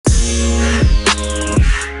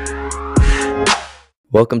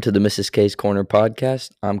Welcome to the Mrs. K's Corner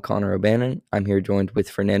podcast. I'm Connor O'Bannon. I'm here joined with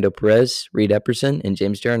Fernando Perez, Reed Epperson, and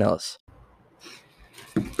James Darren Ellis.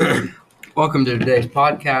 Welcome to today's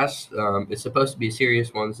podcast. It's supposed to be a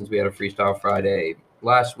serious one since we had a Freestyle Friday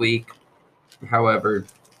last week. However,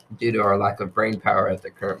 due to our lack of brain power at the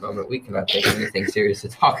current moment, we cannot think of anything serious to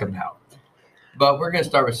talk about. But we're going to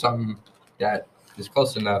start with something that is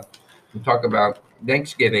close enough to talk about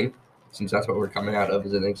Thanksgiving, since that's what we're coming out of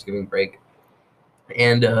is a Thanksgiving break.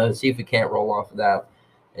 And see if we can't roll off of that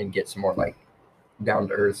and get some more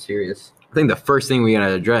down-to-earth serious. I think the first thing we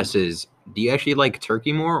gotta address is, do you actually like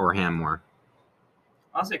turkey more or ham more?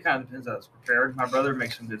 Honestly, it kind of depends how it's prepared. My brother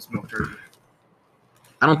makes some good smoked turkey.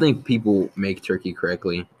 I don't think people make turkey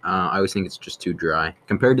correctly. I always think it's just too dry.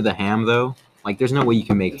 Compared to the ham, though, there's no way you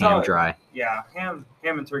can make ham dry. Yeah, ham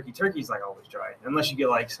and turkey. Turkey's always dry, unless you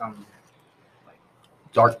get some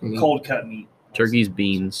Dark meat. cold cut meat. Turkey's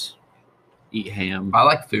beans. Eat ham. I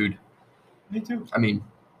like food. Me too. I mean,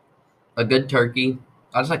 a good turkey.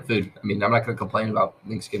 I just like food. I mean, I'm not going to complain about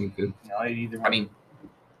Thanksgiving food. Yeah, I eat either one.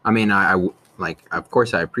 I of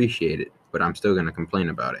course I appreciate it, but I'm still gonna complain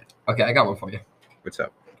about it. Okay, I got one for you. What's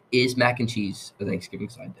up? Is mac and cheese a Thanksgiving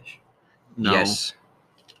side dish? No. Yes.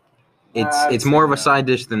 It's more of a side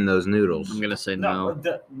dish than those noodles. I'm gonna say no, no.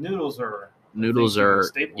 the noodles are Noodles Thanksgiving are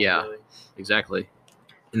staple, yeah, really. exactly.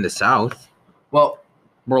 In the South, Well,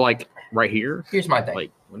 More like right here. here's my thing.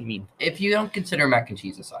 Like, what do you mean? If you don't consider mac and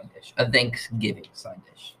cheese a side dish, a Thanksgiving side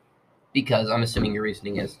dish, because I'm assuming your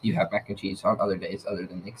reasoning is you have mac and cheese on other days other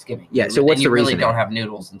than Thanksgiving. Yeah, so what's and you the really reasoning? don't have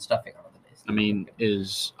noodles and stuffing on other days. I mean,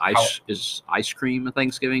 is ice cream a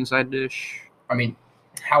Thanksgiving side dish?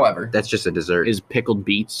 However, that's just a dessert. Is pickled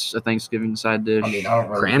beets a Thanksgiving side dish? I don't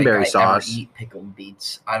really Cranberry think I ever sauce. eat pickled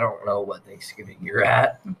beets. I don't know what Thanksgiving you're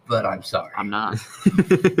at, but I'm sorry. I'm not.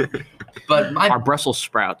 But Are Brussels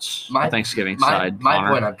sprouts a Thanksgiving side? My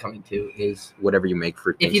Connor? point I'm coming to is Whatever you make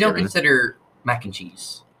for if you don't Thanksgiving. consider mac and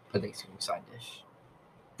cheese a Thanksgiving side dish,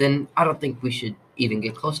 then I don't think we should even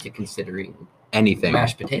get close to considering Anything.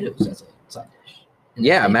 mashed potatoes as a side dish.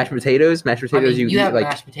 Yeah, mashed potatoes. Mashed potatoes. you eat have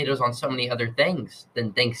mashed potatoes on so many other things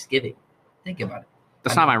than Thanksgiving. Think about it.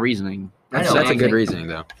 That's not my reasoning. I That's know, a I'm good saying- reasoning,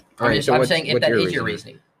 though. All right, I'm what's- saying if what's that is your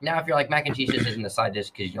reasoning. Now, if you're like mac and cheese just isn't a side dish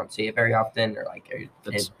because you don't see it very often, or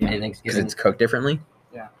That's- in Because Thanksgiving, it's cooked differently.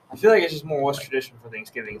 Yeah, I feel like it's just more West tradition for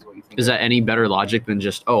Thanksgiving is what you think. Is that any better logic than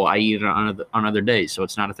just I eat it on other days, so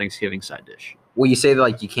it's not a Thanksgiving side dish? Well, you say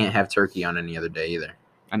that you can't have turkey on any other day either.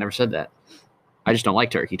 I never said that. I just don't like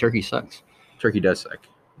turkey. Turkey sucks. Turkey does suck,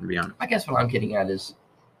 to be honest. I guess what I'm getting at is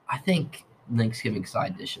I think Thanksgiving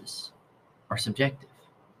side dishes are subjective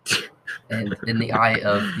and in the eye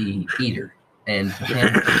of the eater. And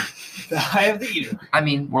the eye of the eater.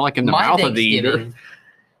 More like in the my mouth of the eater. Thanksgiving,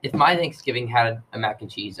 if my Thanksgiving had a mac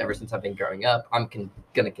and cheese ever since I've been growing up, I'm going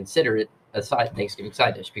to consider it a Thanksgiving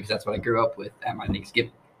side dish because that's what I grew up with at my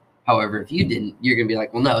Thanksgiving. However, if you didn't, you're going to be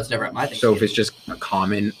like, well, no, it's never at my Thanksgiving. So if it's just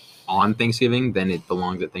common on Thanksgiving, then it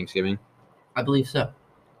belongs at Thanksgiving? I believe so.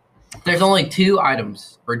 There's only two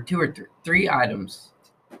or three items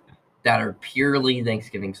that are purely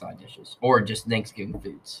Thanksgiving side dishes or just Thanksgiving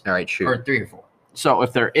foods. All right, shoot. Or 3 or 4. So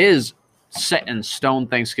if there is set in stone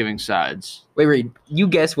Thanksgiving sides, Wait, you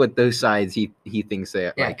guess what those sides he thinks they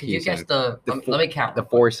are. Yeah, could you he's guess saying. let me count. The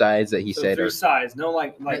 4 sides that he So said 3 are sides, no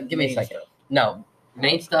like Give me a main second. stuff. No,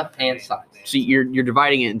 main stuff and sides. see, you're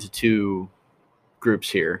dividing it into two groups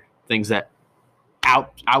here. Things that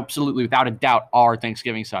absolutely without a doubt are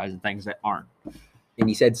Thanksgiving sides and things that aren't. and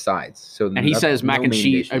he said sides. So And he says mac and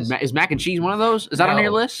cheese. Is mac and cheese one of those? Is that on No,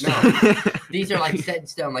 your list? no. These are set in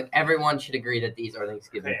stone. Everyone should agree that these are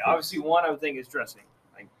Thanksgiving Okay, foods. obviously one I would think is dressing.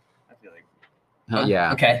 I feel like Huh?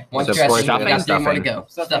 Yeah. Okay, one So dressing. stuffing, We got 3 more to stuffing. go.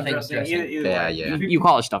 stuffing, Dressing. either Yeah, way. yeah. You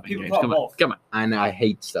call it stuffing, People James. call it Come on. both. Come on. I know. I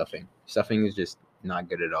hate stuffing. Stuffing is just not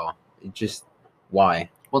good at all. It just why?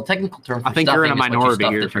 Well, technical term for I think you're in a stuffing is what you minority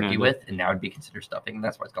stuff here, the turkey Fernando. with, and that would be considered stuffing. And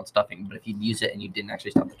that's why it's called stuffing. But if you use it and you didn't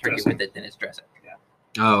actually stuff the turkey Dressing. with it, then it's dressing.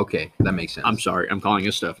 Oh, okay, that makes sense. I'm sorry. I'm calling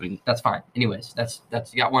it stuffing. That's fine. Anyways, that's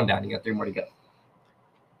you got 1 down. You got 3 more to go.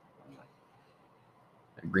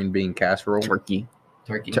 Green bean casserole, Turkey.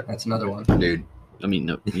 Turkey. That's another one. dude. I mean,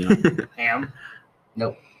 no. You know. Ham.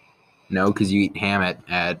 Nope. No, because you eat ham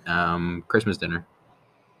at Christmas dinner.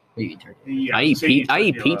 You eat turkey. Yeah, I eat so you I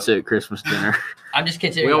eat turkey a lot. pizza at Christmas dinner. I'm just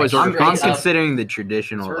considering. We always order I'm pizza. considering the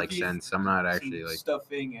traditional Turkey, sense. I'm not some actually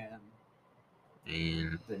stuffing and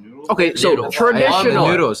and the noodles. Okay, so Noodles. traditional.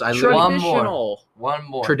 noodles. I literally One more. Traditional. One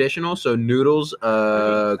more. traditional. So noodles. That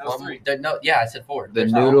was One 3. more. No, yeah, I said 4. The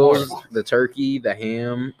There's one noodles, more. the turkey, the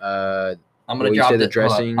ham. I'm Well, gonna you drop said the this. hold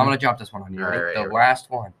on. dressing. I'm gonna drop this one on you. All Ready? right, The all right. last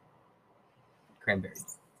one. Cranberry.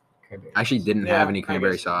 cranberry. I actually didn't Yeah, have any I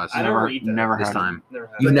cranberry guess. sauce I never eat that. never this had it. time. Never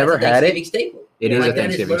had You've it. never That's a had it? Thanksgiving staple. It is Like, a that is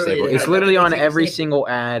Thanksgiving literally- staple. yeah, It's that's literally a on Thanksgiving every staple. single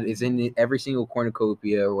ad. It's in every single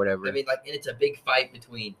cornucopia or whatever. I mean, like, and it's a big fight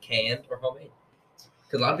between canned or homemade.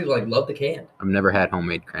 Because a lot of people like love the canned. I've never had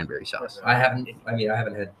homemade cranberry sauce. I haven't. I mean, I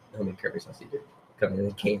haven't had homemade cranberry sauce either. Coming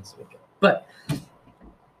in cans, but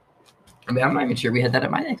I mean, I'm not even sure we had that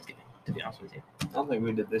at my Thanksgiving. To be honest with you, I don't think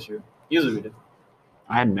we did this year. Usually we did.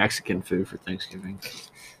 I had Mexican food for Thanksgiving,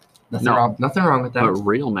 nothing No. wrong. Nothing wrong with that. but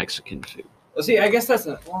real Mexican food. Well, see, I guess that's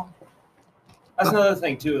another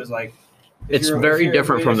thing too. Is like if It's you're- very if you're-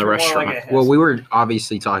 different if from the you're more restaurant. like a- Well, we were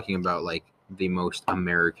obviously talking about like the most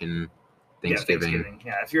American yeah, Thanksgiving.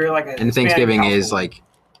 Yeah, if you're like a And Hispanic Thanksgiving is household. like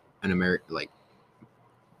an American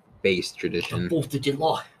based tradition. 4th of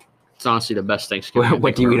July. It's honestly the best Thanksgiving.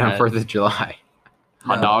 What do you eat on I've 4th of July?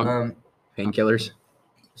 Hot No, dog. Painkillers?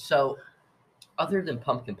 So, other than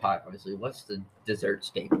pumpkin pie, obviously, what's the dessert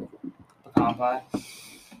staple? pecan pie.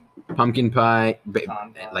 Pumpkin pie,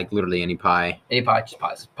 Pecan pie. like literally any pie. Any pie, just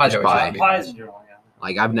pies. Pies Just are always pie. happy. Pies in general, yeah.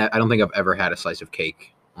 Like I don't think I've ever had a slice of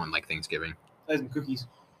cake on like Thanksgiving. Pies and cookies.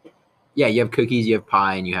 Yeah, you have cookies, you have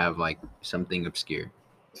pie, and you have like something obscure.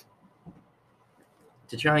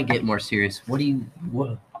 To try and get more serious,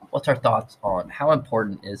 what's our thoughts on how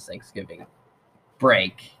important is Thanksgiving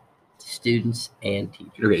break to students and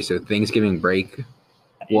teachers? Okay, so Thanksgiving break.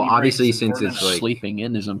 Any Well, break obviously, is since important it's enough. like- Sleeping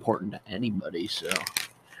in is important to anybody. So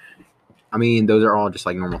I mean, those are all just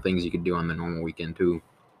like normal things you could do on the normal weekend too.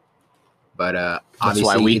 But That's why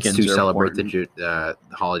obviously, it's to weekends are celebrate important. the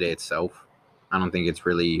holiday itself. I don't think it's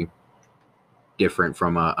really different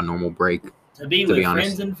from a normal break. to be to with be honest.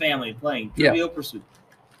 friends and family playing Yeah. Trivial Pursuit.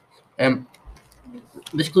 And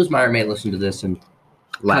Miss Klusmeyer may listen to this and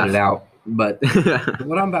cut it out, but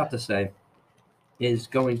what I'm about to say is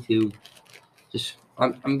going to just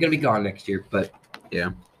I'm gonna be gone next year, but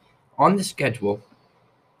Yeah. on the schedule,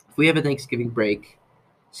 if we have a Thanksgiving break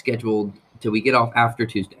scheduled till we get off after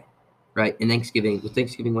Tuesday, right? And Thanksgiving was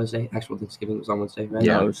Thanksgiving Wednesday. Actual Thanksgiving was on Wednesday, right?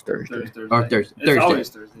 Yeah. it was Thursday. Thursday. Or Thursday. It's Thursday. always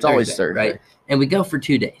Thursday. It's always Thursday. right? And we go for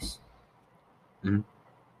 2 days. Mhm.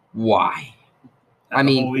 Why? Not I the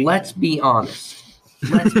mean, whole week. let's be honest.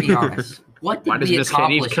 Let's be honest. What Why did does we Miss Katie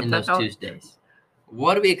accomplish cut in that those out? Tuesdays?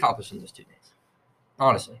 What did we accomplish in those 2 days?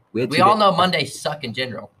 Honestly, We had we 2 all days. know Mondays suck in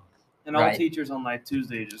general. And all right. teachers on like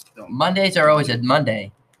Tuesday just don't. Mondays are always a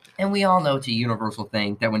Monday, and we all know it's a universal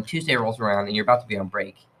thing that when Tuesday rolls around and you're about to be on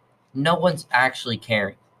break, no one's actually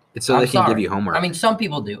caring. It's so I'm they can give sorry. you homework. I mean, some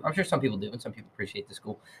people do. I'm sure some people do, and some people appreciate the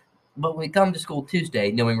school. But when we come to school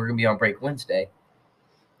Tuesday, knowing we're going to be on break Wednesday,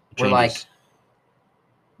 we're like, Changes.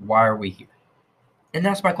 why are we here? And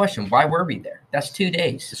that's my question. Why were we there? That's 2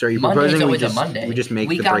 days. So are you Monday's proposing we always just- a Monday. we just make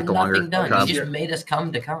we the got break longer? nothing done. Okay. You just made us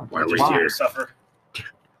come to come. Why are we Just here? here to suffer.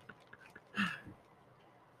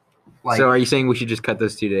 Like, So are you saying we should just cut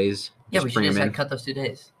those 2 days? yeah, we should bring just them have in? cut those 2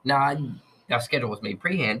 days. Now, our schedule was made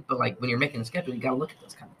pre-hand, but like when you're making the schedule, you got to look at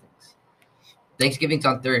those kind of things. Thanksgiving's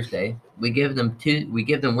on Thursday. We give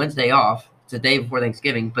them Wednesday off. It's a day before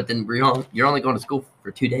Thanksgiving, but then you're only going to school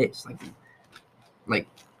for 2 days. Like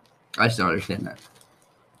I just don't understand that.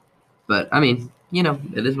 But I mean,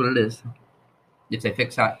 it is what it is. If they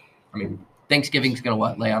fix that, I mean, Thanksgiving's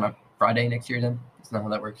gonna lay on a Friday next year. Then that's not how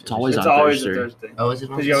that works. It's always It's on always a Thursday. Thursday. Oh, is it?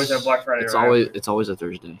 Because you always have Black Friday. It's right? always a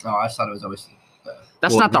Thursday. Oh, I thought it was always.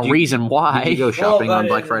 That's Well, not the did you- reason why. Did you go Well, shopping but on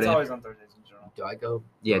Black It's Friday? always on Thursdays in general. Do I go?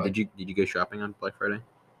 Yeah, do I- did you go shopping on Black Friday?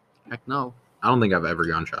 Heck no. I don't think I've ever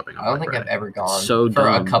gone shopping on I don't Black think I've Friday. ever gone So for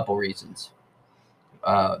dumb. a couple reasons.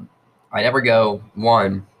 I never go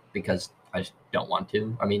one because I just don't want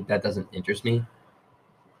to. I mean, that doesn't interest me.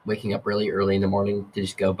 Waking up really early in the morning to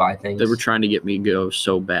just go buy things. They were trying to get me to go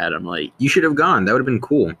so bad. I'm like, You should have gone. That would have been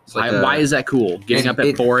cool. It's like why is that cool? Getting up at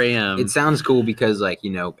it- 4 a.m. It sounds cool because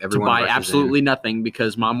to everyone buy rushes absolutely nothing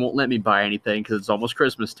because mom won't let me buy anything because it's almost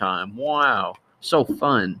Christmas time. Wow. So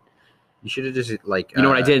fun. in. You should have just You know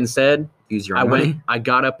what I did instead? Use your I own money. I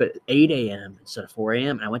got up at 8 a.m. instead of 4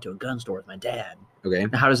 a.m. and I went to a gun store with my dad. Okay.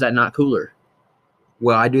 Now, how does that not cooler?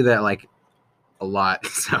 Well, I do that like a lot.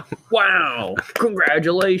 So Wow.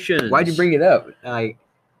 Congratulations. why'd you bring it up? Like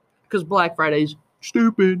Because Black Friday's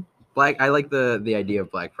stupid. I like the idea of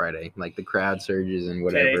Black Friday, like the crowd surges and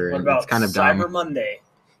whatever. Okay, what and about it's kind of Cyber dumb. Monday?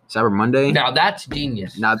 Cyber Monday. Now that's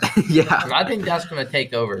genius. Not yeah. I think that's going to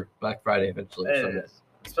take over Black Friday eventually. It someday. is.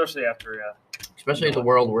 Especially after Especially the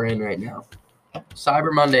world we're in right now.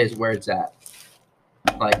 Cyber Monday is where it's at.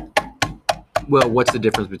 Like Well, what's the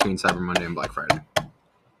difference between Cyber Monday and Black Friday?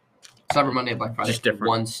 Cyber Monday and Black Friday. Just different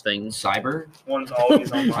One's things. cyber. one's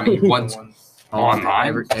always online. I mean, one's one's online.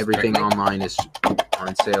 Everything strictly. online is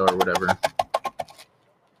on sale or whatever.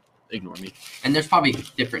 ignore me. And there's probably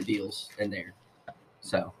different deals in there.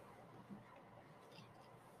 So,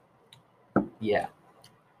 yeah.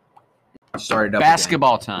 Started up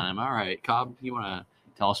Basketball time. All right, Cobb, you want to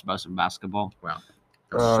tell us about some basketball? Again.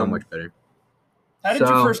 That was so Um, much better. How did your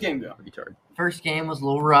So- first game go? Retard. First game was a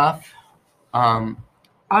little rough. I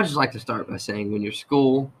would just like to start by saying when your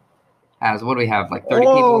school has, what do we have, like 30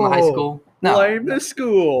 people in the high school? No.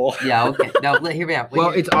 school. Yeah, okay. No, hear me out. Well,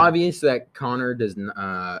 it's obvious that Connor does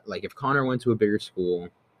not. Like, if Connor went to a bigger school,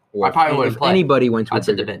 or I probably wouldn't if play. anybody went to a I'd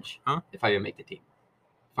sit the bigger, bench Huh? if I didn't make the team.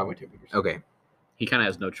 If I went to a bigger school. okay, He kind of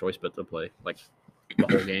has no choice but to play like the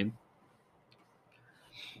whole game.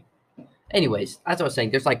 Anyways, as I was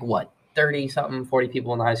saying, there's like, what, 30-something, 40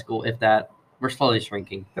 people in the high school, if that. We're slowly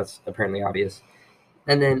shrinking. That's apparently obvious.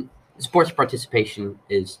 And then sports participation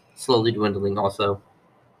is slowly dwindling also,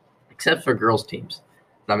 except for girls' teams.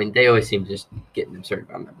 I mean, they always seem to just get an absurd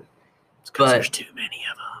amount of numbers. It's because But- there's too many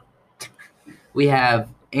of them. We have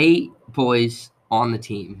 8 boys on the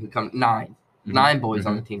team who come, 9. Mhm. 9 boys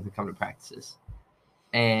on the team who come to practices.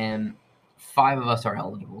 And 5 of us are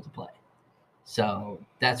eligible to play. So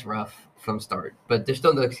that's rough from start. But there's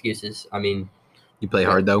still no excuses. I mean, you play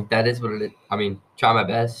hard though. that is what it is. I mean, try my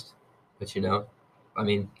best. But, I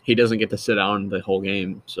mean, He doesn't get to sit down the whole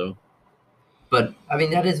game, so but, I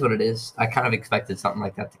mean, that is what it is. I kind of expected something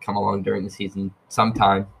like that to come along during the season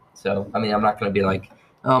sometime. So, I mean, I'm not going to be like,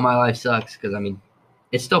 oh, my life sucks. Because, I mean,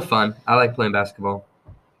 it's still fun. I like playing basketball.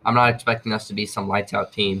 I'm not expecting us to be some lights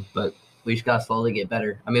out team, but we just got to slowly get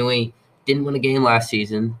better. I mean, we didn't win a game last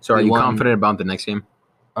season. So, are We you won, confident about the next game?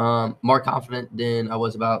 More confident than I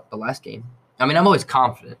was about the last game. I mean, I'm always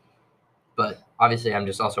confident, but obviously I'm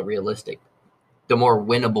just also realistic. The more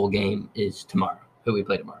winnable game is tomorrow, who we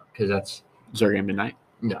play tomorrow, because that's is there a game tonight?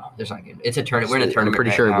 no, there's not a game. It's a tournament. We're in a tournament. I'm pretty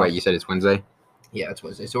right sure. now. What you said it's Wednesday. Yeah, it's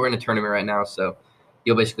Wednesday. So we're in a tournament right now. So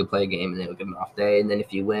you'll basically play a game and then you'll get an off day. And then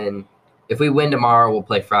if we win tomorrow, we'll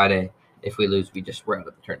play Friday. If we lose, we're out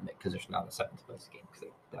of the tournament because there's not a seventh place game. Because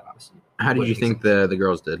that obviously. How did wouldn't you make think the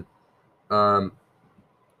girls did?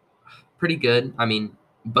 Pretty good. I mean,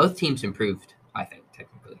 both teams improved. I think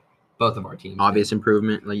technically, both of our teams. Obvious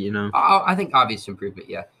improvement, like I think obvious improvement.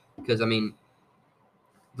 Yeah, because I mean,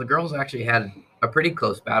 the girls actually had a pretty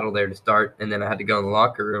close battle there to start, and then I had to go in the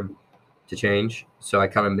locker room to change, so I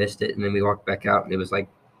kind of missed it, and then we walked back out, and it was like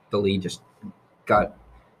the lead just got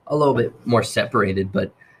a little bit more separated,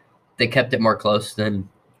 but they kept it more close than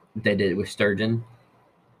they did with Sturgeon,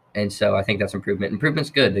 and so I think that's improvement. Improvement's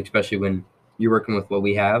good, especially when you're working with what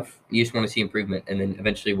we have. You just want to see improvement, and then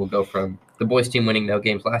eventually we'll go from the boys team winning no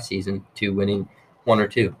games last season to winning 1 or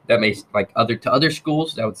 2. That may like other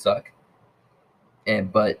schools that would suck,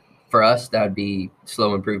 but for us that would be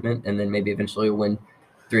slow improvement, and then maybe eventually we'll win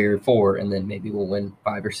 3 or 4, and then maybe we'll win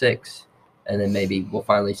 5 or 6, and then maybe we'll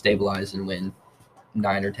finally stabilize and win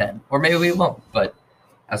 9 or 10, or maybe we won't. But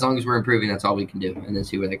as long as we're improving, that's all we can do, and then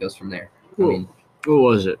see where that goes from there. I mean, What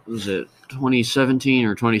was it? Was it 2017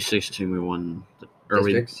 or 2016 we won? Or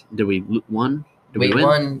districts. Did we won? Did We win?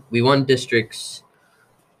 won. We won districts.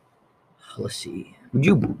 Let's see. Would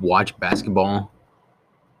you watch basketball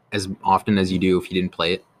as often as you do if you didn't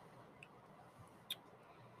play it?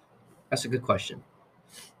 That's a good question.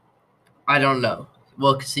 I don't know.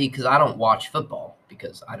 Well, see, because I don't watch football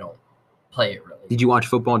because I don't play it really. Did you watch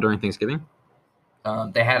football during Thanksgiving?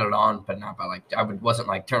 They had it on, but not by wasn't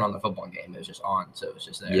like turn on the football game. It was just on, so it was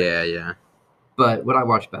just there. Yeah. But would I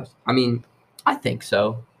watch best? I mean, I think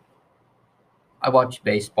so. I watch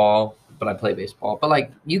baseball, but I play baseball. But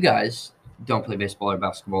like you guys don't play baseball or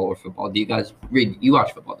basketball or football. Do you guys read? You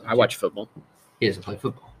watch football? Don't I you? watch football. He doesn't play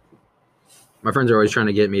football. My friends are always trying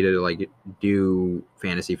to get me to like do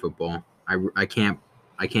fantasy football. I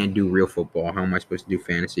can't do real football. How am I supposed to do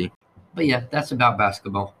fantasy? But yeah, that's about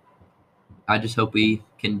basketball. I just hope we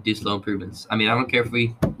can do slow improvements. I mean, I don't care if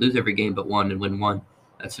we lose every game but 1 and win 1.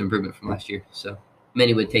 That's an improvement from last year. So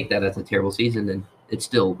many would take that as a terrible season, and it's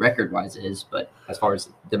still record-wise it is. But as far as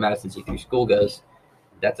the Madison C3 school goes,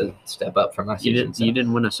 that's a step up from last You season. didn't. So, You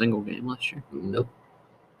didn't win a single game last year. Nope.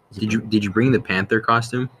 Did you bring the Panther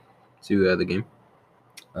costume to the game?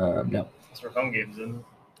 No. That's for home games, isn't it?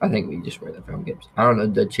 I think we just wear that for home games. I don't know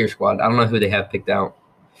the cheer squad. I don't know who they have picked out.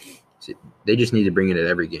 They just need to bring it at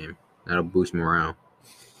every game. That'll boost morale.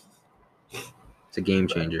 It's a game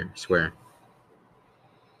changer, I swear.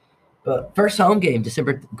 But first home game,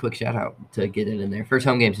 quick shout out to get it in there. First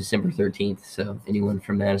home game is December 13th. So anyone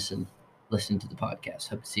from Madison, listen to the podcast.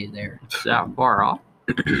 Hope to see you there. It's that far off.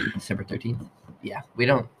 December 13th. Yeah, we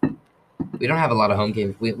don't have a lot of home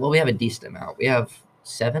games. We have a decent amount. We have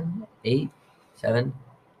 7, 8, 7.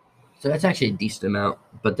 So that's actually a decent amount,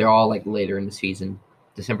 but they're all like later in the season.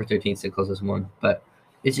 December 13th is the closest one, but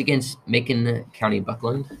it's against Macon County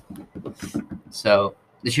Buckland. So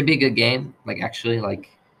this should be a good game. Like actually, like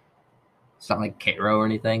it's not like Cairo or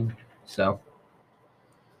anything. So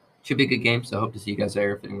should be a good game. So I hope to see you guys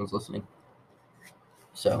there if anyone's listening.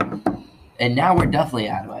 So, and now we're definitely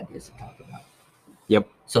out of ideas to talk about. Yep.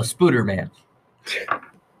 So Spooderman,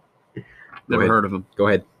 Never heard of him. Go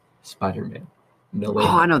ahead. Spider-Man, No Way Oh,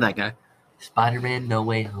 I Home. know that guy. Spider-Man, No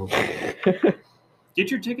Way Home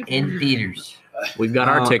Get your ticket in theaters. We've got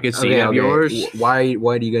our tickets. Do you have yours? Why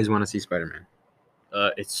do you guys want to see Spider-Man?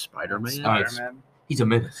 It's Spider-Man. Spider-Man. He's a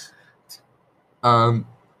menace.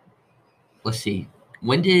 Let's see.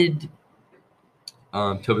 When did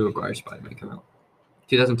Tobey Maguire's Spider-Man come out?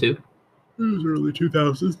 2002? It was early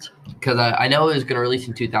 2000s. Because I know it was going to release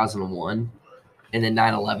in 2001, and then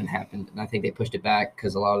 9/11 happened, and I think they pushed it back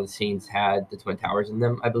because a lot of the scenes had the Twin Towers in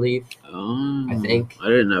them, I believe. Oh, I think. I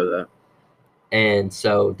didn't know that. And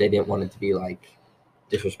so they didn't want it to be like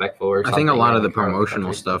disrespectful or something. I think a lot of the like, horror promotional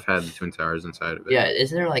country. stuff had the Twin Towers inside of it. Yeah,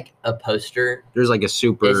 isn't there like a poster? There's like a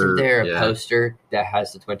super. Isn't there a yeah. poster that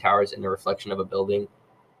has the Twin Towers in the reflection of a building?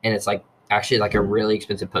 And it's like actually like a really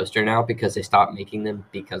expensive poster now because they stopped making them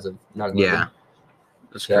because of 9/11. Yeah.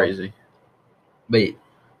 That's So- crazy. But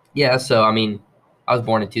yeah, so I mean, I was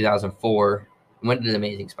born in 2004. When did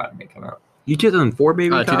Amazing Spider-Man come out? You 2004, baby.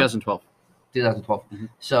 Kyle? 2012. 2012. Mhm.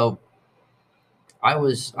 So I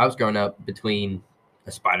was growing up between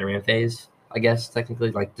a Spider-Man phase, I guess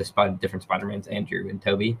technically, like the different Spider-Mans, Andrew and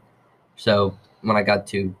Toby. So when I got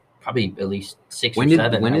to probably at least 6 When or did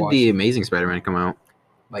 7, when I did watched, the Amazing Spider-Man come out?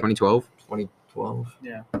 like 2012. 2012.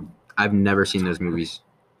 I've never seen those movies.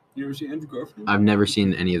 You ever see Andrew Garfield? I've never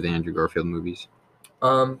seen any of the Andrew Garfield movies.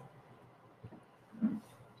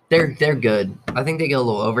 They're good. I think they get a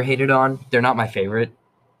little overhated on. They're not my favorite,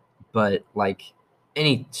 but like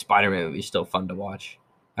any Spider-Man movie is still fun to watch.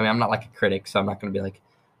 I mean, I'm not like a critic, so I'm not going to be like,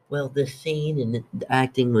 well, this scene and the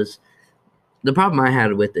acting was. The problem I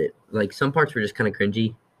had with it, like some parts were just kind of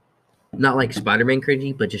cringy, not like Spider-Man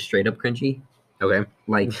cringy, but just straight up cringy. Okay.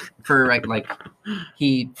 Like for like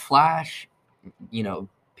he Flash, you know,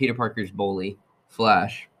 Peter Parker's bully,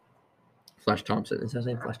 Flash Thompson. Is that his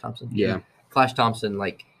name? Flash Thompson. Yeah. Flash Thompson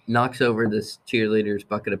like knocks over this cheerleader's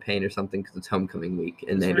bucket of paint or something because it's homecoming week,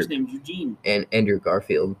 and His first name's Eugene. Andrew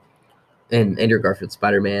Garfield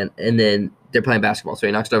Spider-Man, and then they're playing basketball, so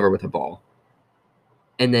he knocks it over with a ball,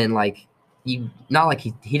 and then like he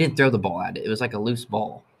didn't throw the ball at it; it was like a loose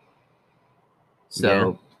ball.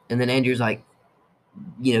 So and then Andrew's like,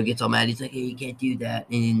 you know, gets all mad. He's like, "Hey, you can't do that,"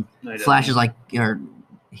 and No, he Flash is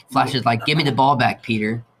doesn't. like, "Give me the ball back,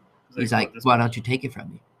 Peter." He's like, "This "Why don't you take it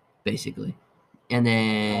from me?" Basically, and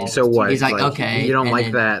then So what? He's like, okay, You don't and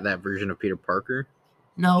like then- that version of Peter Parker?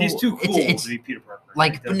 no, He's too cool It's to be Peter Parker.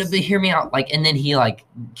 like, but, no, but hear me out. Like, and then he like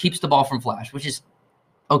keeps the ball from Flash, which is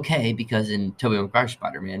okay because in Tobey Maguire's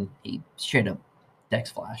Spider-Man, he straight up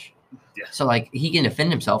decks Flash. Yeah. So like he can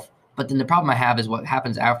defend himself, but then the problem I have is what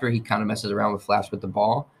happens after he kind of messes around with Flash with the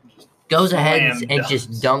ball, goes ahead Slam and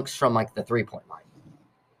just dunks from like the 3-point line.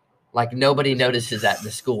 Like nobody notices that in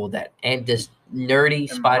the school that and this nerdy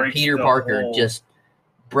And Spider breaks Peter the Parker whole- just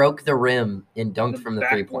broke the rim and dunked from the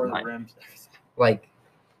backboard 3-point line. rims. Like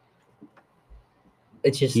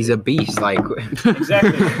it's just He's a beast. Like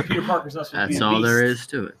Exactly. Peter Parker's not supposed to be That's a all there beast. is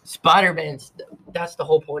to it. Spider-Man's that's the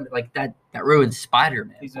whole point. Like that ruins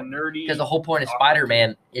Spider-Man. He's a nerdy. Because the whole point of awkward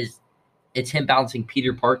Spider-Man is it's him balancing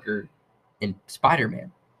Peter Parker and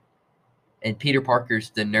Spider-Man. And Peter Parker's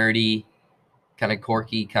the nerdy, kind of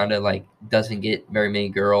quirky, kind of like doesn't get very many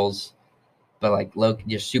girls, but like Loki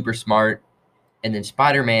just super smart. And then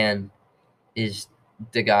Spider-Man is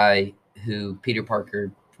the guy who Peter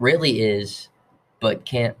Parker really is, but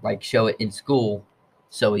can't like show it in school.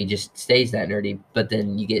 So he just stays that nerdy. But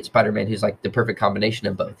then you get Spider-Man who's like the perfect combination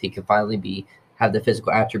of both. He can finally have the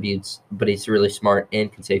physical attributes, but he's really smart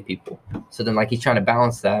and can save people. So then like he's trying to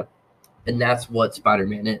balance that. And that's what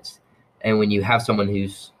Spider-Man is. And when you have someone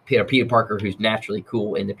who's Peter Parker who's naturally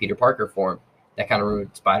cool in the Peter Parker form, that kind of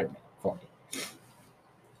ruined Spider-Man for me.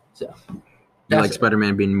 So you that's like it.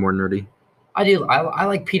 Spider-Man being more nerdy? I do. I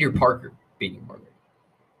like Peter Parker being more nerdy.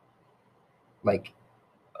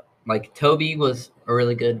 Like Toby was a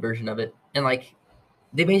really good version of it, and like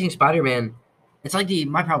the Amazing Spider-Man, it's like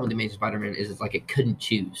my problem with the Amazing Spider-Man is it's like it couldn't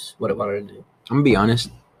choose what it wanted to do. I'm gonna be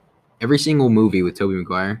honest. Every single movie with Tobey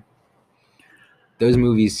Maguire, those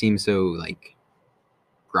movies seem so like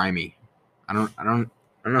grimy. I don't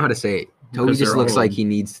know how to say it. Toby Because just they're looks old. like he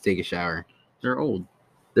needs to take a shower. They're old.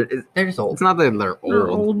 They're just old. It's not that they're They're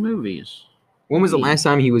old. old movies. When was the last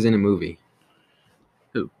time he was in a movie?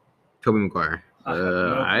 Who? Tobey Maguire. I have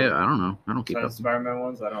I no don't know. I don't clue. keep up. Besides the Spider-Man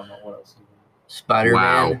ones, I don't know what else.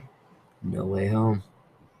 Spider-Man. Wow. No Way Home.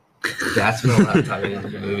 That's been a lot of time into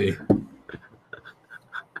the movie.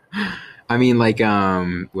 I mean, like,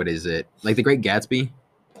 what is it? Like The Great Gatsby.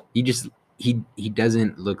 He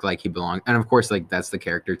doesn't look like he belongs, and of course, like that's the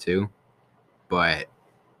character too. But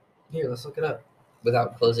Here, let's look it up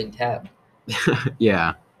without closing tab.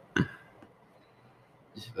 yeah,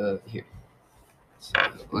 Here. So,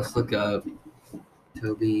 let's look up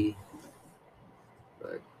Toby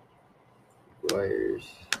Maguire's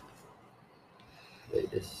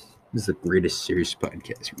latest. this is the greatest serious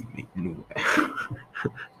podcast we make. No way.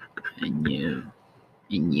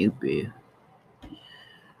 And you, boo.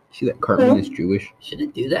 See that Cartman is Jewish Should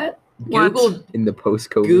it do that? What? Google in the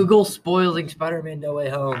post-COVID. Google spoiling Spider-Man No Way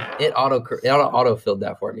Home. It auto filled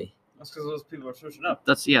that for me. That's because those people are searching up.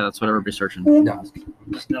 That's what everybody's searching. No, Now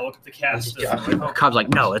look at the cast. Just of No Way Home. Cobb's like,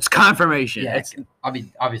 no, it's confirmation. yeah, It's, I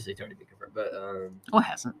mean, obviously it's already been confirmed, but oh, it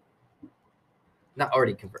hasn't. not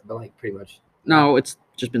already confirmed, but like pretty much. No, it's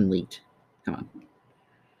just been leaked. Come on.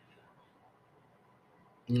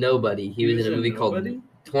 Nobody. He was in a movie called Nobody?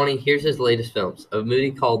 20. Here's his latest films. A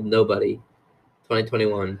movie called Nobody,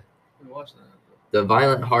 2021. I watched that. The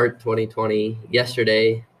Violent Heart, 2020.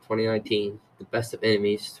 Yesterday, 2019. The Best of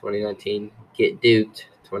Enemies, 2019. Get Duped,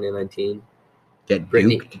 2019. Get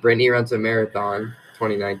Brittany Runs a Marathon, He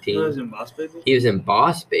 2019. was in Boss Baby. He was in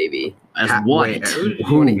Boss Baby. As Ha- what? wait,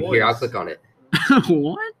 Who? Here, I'll click on it.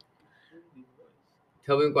 What?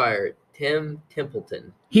 Tobey Maguire, Tim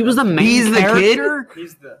Templeton. He was the main He's the kid? character?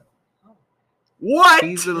 He's the. What?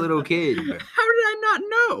 He's a little kid. How did I not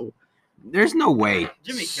know? There's no way.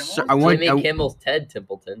 Jimmy Kimmel? So, Jimmy Kimmel's Ted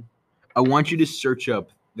Templeton. I want you to search up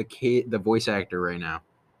the voice actor right now.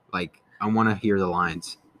 Like, I want to hear the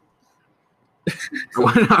lines.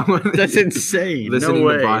 I wanna That's insane. listening No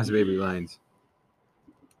way. to Boss Baby lines.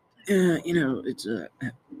 It's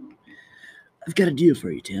I've got a deal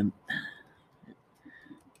for you, Tim.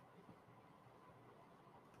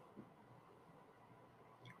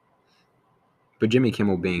 But Jimmy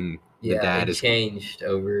Kimmel being the Yeah, dad it is changed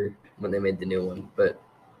over when they made the new one, but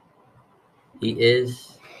he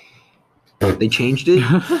is. they changed it.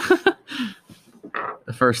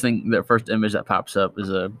 The first image that pops up is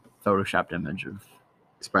a photoshopped image of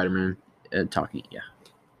Spider-Man. talking. Yeah,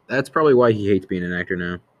 That's probably why he hates being an actor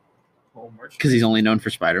now. Whole merch. because he's only known for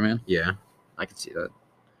Spider-Man. Yeah. I can see that.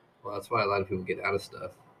 Well, that's why a lot of people get out of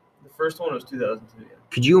stuff. The first one was 2002. Yeah.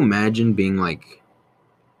 Could you imagine being like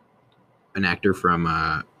an actor from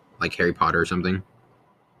like Harry Potter or something?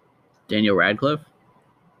 Daniel Radcliffe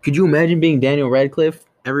Could you imagine being Daniel Radcliffe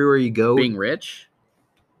everywhere you go? being rich.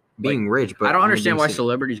 Being rich, but I don't only understand being why seen-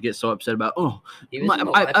 celebrities get so upset about. Oh, He was in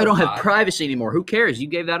The I Life don't of have Pi. privacy anymore. Who cares? You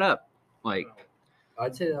gave that up. Like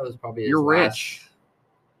I'd say that was probably his you're last, rich.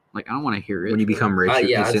 Like I don't want to hear it. when you become rich, you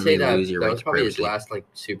yeah, I'd instantly say that, lose your that right was to probably his privacy. last like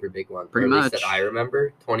super big one. Pretty or at least much. that I remember.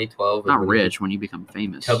 2012. was Not when rich when you become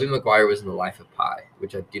famous. Tobey Maguire was in The Life of Pi,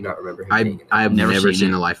 which I do not remember him being in. I've Never never seen seen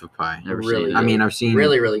it. The Life of Pi. Never Really? seen it. I mean, I've seen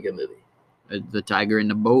Really, really good movie. The tiger in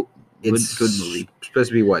the boat. it's good movie. Supposed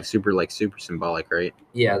to be what super symbolic, right?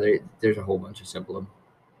 Yeah, there's a whole bunch of symbolism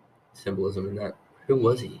in that. Who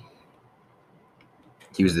was he?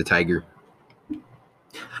 He was the tiger.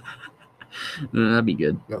 That'd be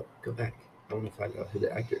good. No, go back. I want to find out who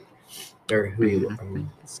the actor or who he was.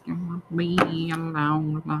 It's gonna be a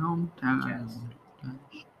long, long time.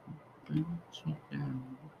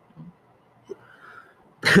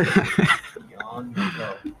 Beyond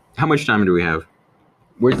Go. How much time do we have?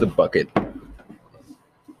 Where's the bucket?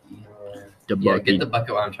 The Yeah, bucket. get the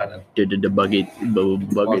bucket while I'm trying to. The bucket. While I'm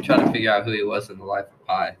Bucket. trying to figure out who he was in The Life of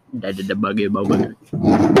Pi. The bucket. Bucket.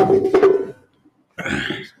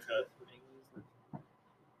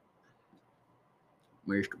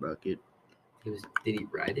 Where's the bucket? Did he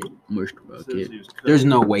write it? Where's the bucket? There's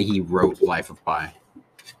no way he wrote Life of Pi.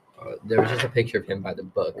 There was just a picture of him by the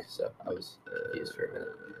book, so I was confused for a minute.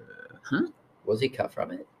 Huh? Was he cut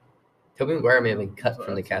from it? Tobey Maguire may have been cut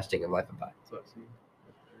from the casting of Life of Pi. That's what I see.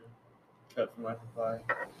 Cut from Life of Pi.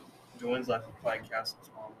 Joins Life of Pi cast as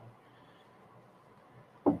well.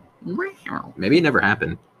 Maybe it never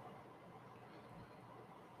happened.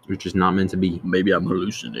 Which is not meant to be. Maybe I'm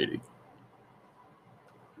hallucinating.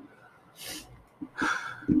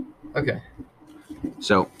 Okay.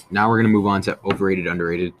 So now we're gonna move on to overrated,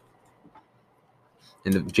 underrated.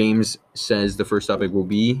 And James says the first topic will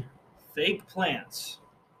be Fake plants.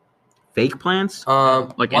 fake plants.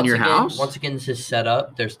 Like in once your again- house? Once again, this is set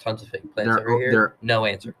up. There's tons of fake plants They're- over here. they're- No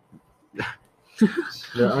answer.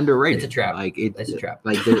 They're underrated. It's a trap. Like It's a trap.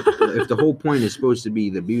 Like if the whole point is supposed to be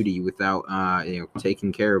the beauty without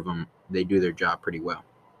taking care of them, they do their job pretty well.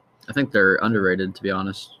 I think they're underrated, to be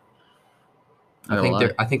honest.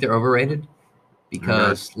 I think they're overrated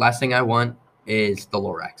because last thing I want is the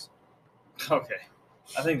Lorax. Okay.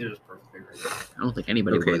 I think they're just perfectly rated. I don't think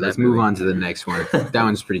anybody. Okay, would let's that move movie. on to the next one. That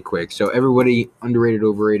one's pretty quick. So everybody underrated,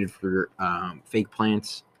 overrated for fake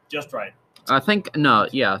plants. Just right. I think no,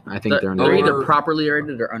 yeah. I think they're They're either Over- properly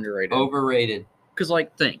rated or underrated. Overrated. Because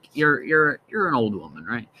like, think you're an old woman,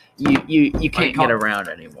 right? You can't call- get around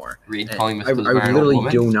anymore. Reed I- calling Miss I Kuzma an old literally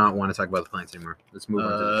woman. do not want to talk about the plants anymore. Let's move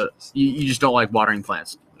on to this. You just don't like watering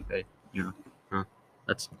plants, okay? Huh.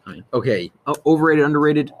 That's I mean, Okay, overrated,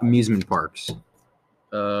 underrated, amusement parks.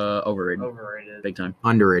 overrated, Overrated. big time.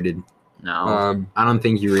 Underrated. No, I don't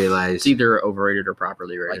think you realize it's either overrated or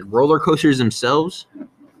properly like rated. roller coasters themselves.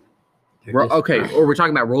 Okay, or we're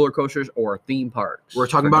talking about roller coasters or theme parks. We're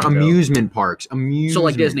talking about Fernando. amusement parks. Amusement. So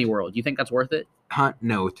like Disney World, you think that's worth it? Huh?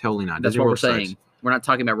 No, totally not. That's Disney what we're World sucks. saying. We're not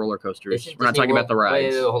talking about roller coasters. Isn't We're not Disney talking World- about the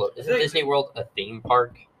rides. Wait, hold up. Isn't Disney World a theme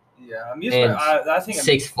park? Yeah, amusement. And I think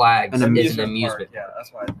Six Flags An is an park, amusement. Yeah,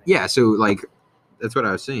 that's what I think. Yeah, so like that's what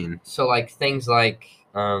I was saying. So like things like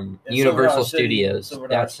Silver Universal Dollar City, Studios. Silver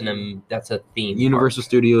Dollar That's a theme. Universal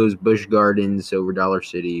Studios, Busch Gardens, Silver Dollar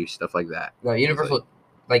City, stuff like that. Park. No, Universal,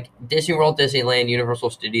 like Disney World, Disneyland,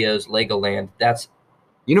 Universal Studios, Legoland. That's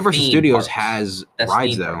Universal Theme Studios parks. has that's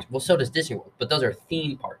rides theme though. parks. Well, so does Disney World, but those are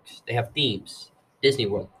theme parks. They have themes. Disney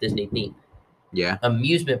World, Disney theme. Yeah.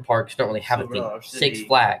 Amusement parks don't really have a Silver theme. Dollar Six City,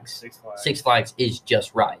 Flags. Six Flags. Six Flags is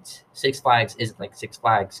just rides. Six Flags isn't like Six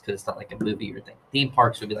Flags because it's not like a movie or thing. Theme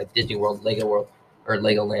parks would be like Disney World, Lego World, or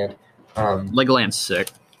Legoland. Legoland's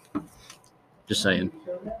sick. Just saying.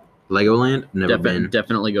 Legoland, never been.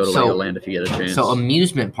 Definitely go to So- Legoland if you get a chance. So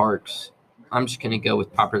amusement parks, I'm just gonna go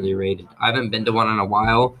with properly rated. I haven't been to one in a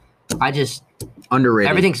while. I just Underrated.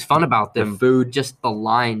 everything's fun about the them. food. Just the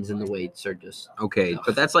lines and the waits are just Okay,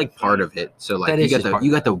 but that's like part of it. So like That you is got just the part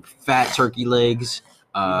you of got the fat turkey legs.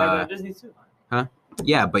 You have that at Disney too.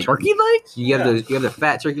 Yeah, but turkey legs. you have Yeah. those. You have the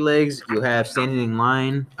fat turkey legs. You have standing in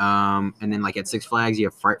line. And then like at Six Flags, you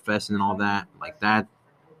have Fright Fest and all that. Like that,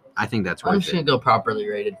 I think that's I'm worth just gonna it. go properly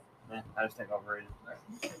rated. Yeah, I just think overrated.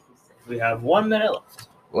 We have 1 minute left.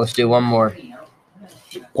 Let's do one more.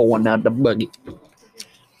 Pulling out the buggy.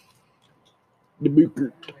 The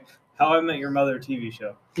booker. How I Met Your Mother TV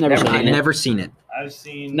show. Never Never seen I've seen it. never seen it. I've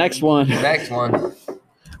seen. Next one. Next one.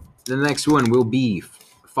 The next one will be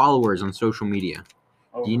followers on social media.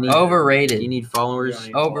 Do you need- Do Overrated. you need You followers? don't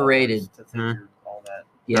need Overrated. followers to think Huh. through all that.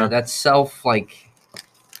 Yeah, Huh. that's self like.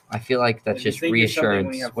 I feel like that's If you just think you're something when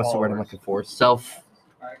reassurance. you have What's the word I'm followers. looking for?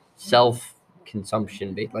 Self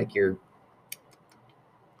consumption. Like you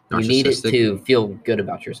need it Narcissistic? to feel good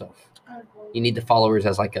about yourself. You need the followers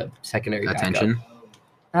as like a secondary backup. Attention.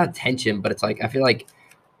 Not attention, but it's like I feel like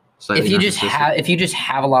Slightly if narcissistic. you just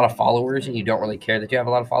have a lot of followers and you don't really care that you have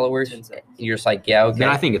a lot of followers, 10 seconds. you're just like, yeah, okay, Then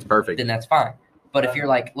I think it's perfect. then that's fine. But if you're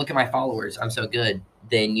like, look at my followers, I'm so good,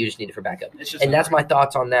 then you just need it for backup. It's just And that's my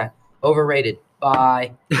thoughts on that. Overrated.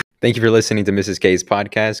 Bye. Thank you for listening to Mrs. K's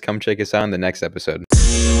podcast. Come check us out in the next episode.